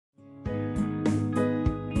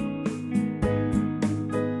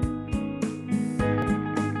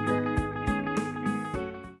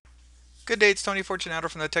Good day, it's Tony Fortunato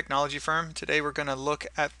from the technology firm. Today we're going to look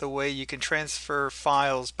at the way you can transfer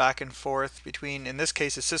files back and forth between, in this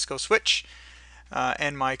case, a Cisco switch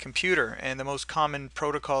and my computer. And the most common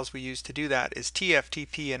protocols we use to do that is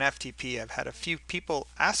tftp and ftp. I've had a few people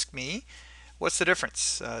ask me, what's the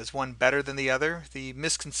difference? Is one better than the other? The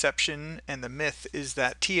misconception and the myth is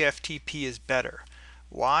that tftp is better.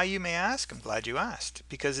 Why, you may ask? I'm glad you asked.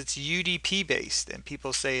 Because it's UDP based and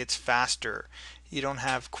people say it's faster. You don't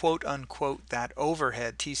have quote unquote that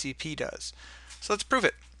overhead TCP does. So let's prove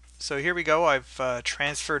it. So here we go. I've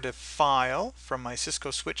transferred a file from my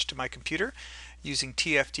Cisco switch to my computer using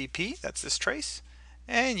tftp, that's this trace,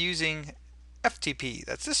 and using ftp,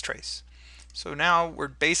 that's this trace. So now we're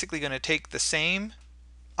basically going to take the same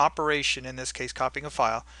operation, in this case copying a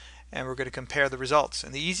file, and we're going to compare the results.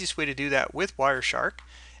 And the easiest way to do that with Wireshark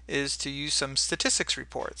is to use some statistics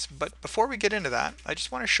reports. But before we get into that, I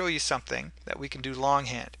just want to show you something that we can do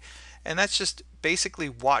longhand. And that's just basically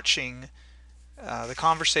watching the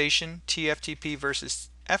conversation TFTP versus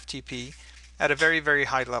FTP at a very, very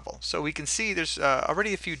high level. So we can see there's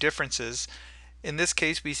already a few differences. In this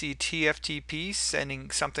case, we see TFTP sending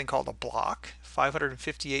something called a block.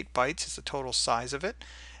 558 bytes is the total size of it.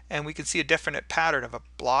 And we can see a definite pattern of a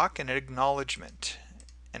block and an acknowledgement,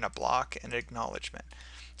 and a block and an acknowledgement.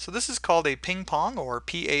 So this is called a ping pong, or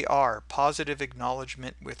PAR, positive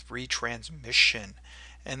acknowledgement with retransmission.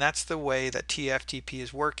 And that's the way that TFTP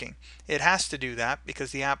is working. It has to do that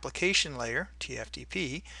because the application layer,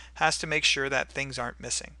 TFTP, has to make sure that things aren't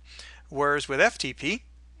missing. Whereas with FTP,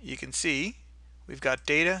 you can see we've got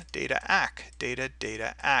data, data, ACK, data,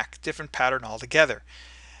 data, ACK, different pattern altogether.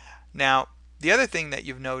 Now, the other thing that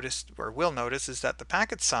you've noticed, or will notice, is that the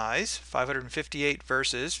packet size, 558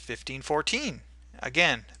 versus 1514.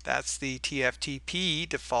 Again, that's the TFTP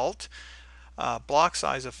default block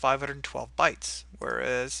size of 512 bytes,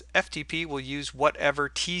 whereas FTP will use whatever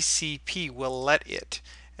TCP will let it,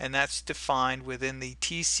 and that's defined within the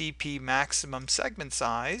TCP maximum segment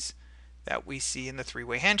size that we see in the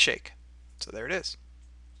three-way handshake. So there it is.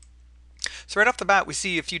 So right off the bat we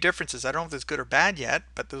see a few differences. I don't know if it's good or bad yet,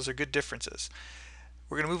 but those are good differences.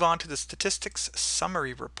 We're going to move on to the statistics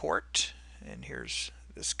summary report, and here's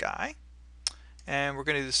this guy. And we're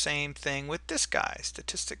going to do the same thing with this guy,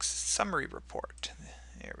 statistics summary report.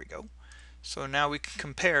 There we go. So now we can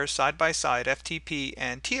compare side by side FTP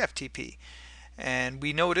and TFTP. And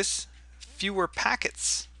we notice fewer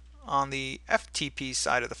packets on the FTP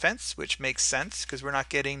side of the fence, which makes sense because we're not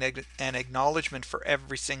getting an acknowledgement for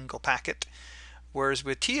every single packet. Whereas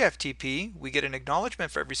with TFTP, we get an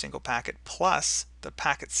acknowledgement for every single packet, plus the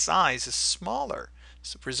packet size is smaller,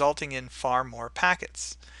 so resulting in far more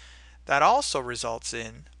packets. That also results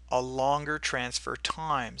in a longer transfer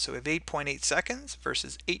time. So we have 8.8 seconds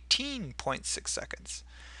versus 18.6 seconds.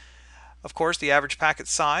 Of course, the average packet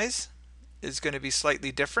size is going to be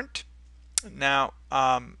slightly different. Now,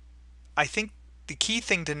 I think the key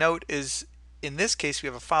thing to note is in this case we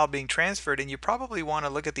have a file being transferred, and you probably want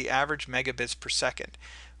to look at the average megabits per second.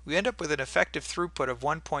 We end up with an effective throughput of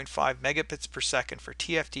 1.5 megabits per second for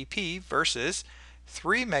TFTP versus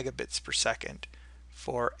 3 megabits per second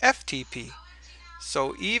for FTP.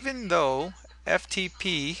 So even though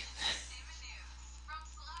FTP,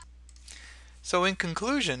 so in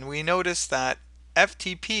conclusion, we notice that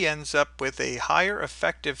FTP ends up with a higher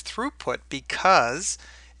effective throughput because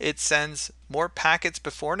it sends more packets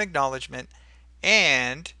before an acknowledgement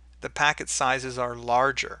and the packet sizes are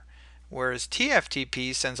larger. Whereas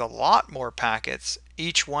TFTP sends a lot more packets,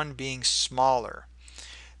 each one being smaller.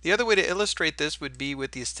 The other way to illustrate this would be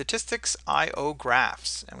with the statistics I/O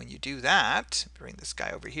graphs. And when you do that, bring this guy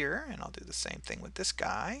over here, and I'll do the same thing with this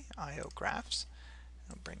guy, I/O graphs.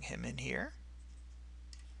 I'll bring him in here.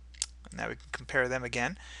 And now we can compare them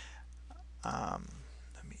again. Let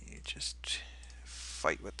me just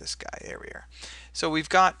fight with this guy. There we are. So we've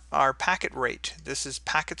got our packet rate. This is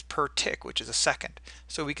packets per tick, which is a second.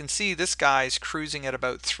 So we can see this guy's cruising at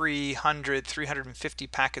about 350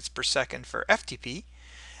 packets per second for FTP.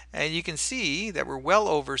 And you can see that we're well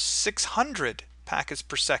over 600 packets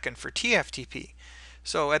per second for TFTP.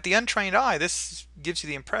 So at the untrained eye, this gives you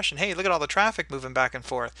the impression, hey, look at all the traffic moving back and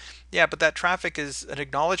forth. Yeah, but that traffic is an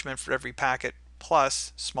acknowledgement for every packet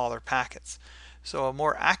plus smaller packets. So a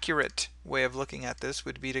more accurate way of looking at this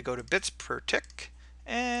would be to go to bits per tick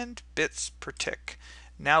and bits per tick.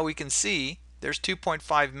 Now we can see there's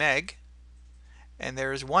 2.5 meg and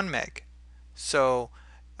there's 1 meg. So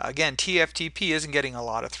again, TFTP isn't getting a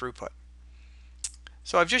lot of throughput.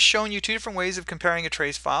 So I've just shown you two different ways of comparing a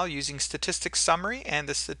trace file using statistics summary and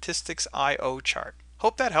the statistics I/O chart.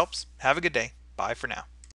 Hope that helps. Have a good day. Bye for now.